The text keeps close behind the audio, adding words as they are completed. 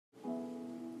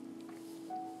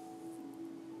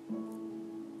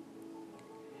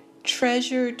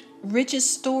treasured riches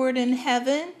stored in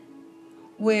heaven,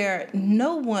 where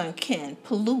no one can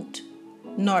pollute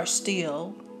nor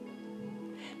steal.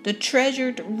 The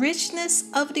treasured richness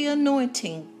of the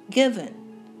anointing given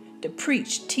to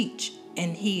preach, teach,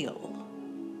 and heal.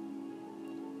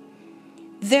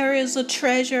 There is a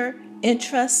treasure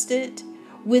entrusted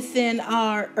within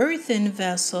our earthen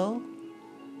vessel,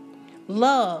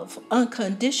 love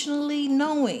unconditionally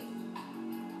knowing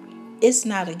it's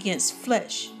not against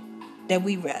flesh that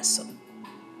we wrestle.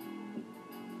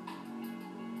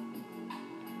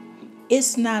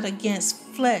 It's not against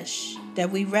flesh that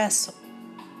we wrestle.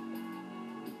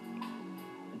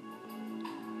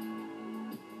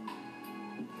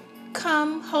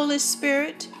 Come, Holy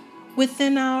Spirit,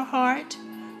 within our heart,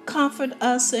 comfort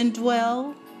us and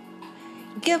dwell.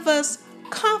 Give us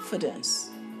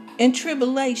confidence in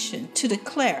tribulation to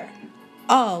declare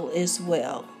all is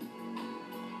well.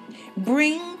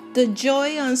 Bring the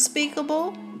joy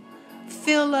unspeakable,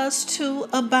 fill us to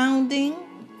abounding,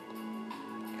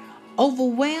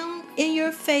 overwhelmed in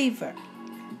your favor,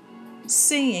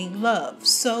 seeing love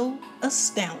so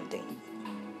astounding.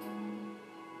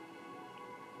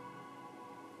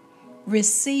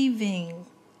 Receiving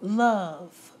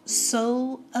love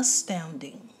so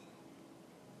astounding.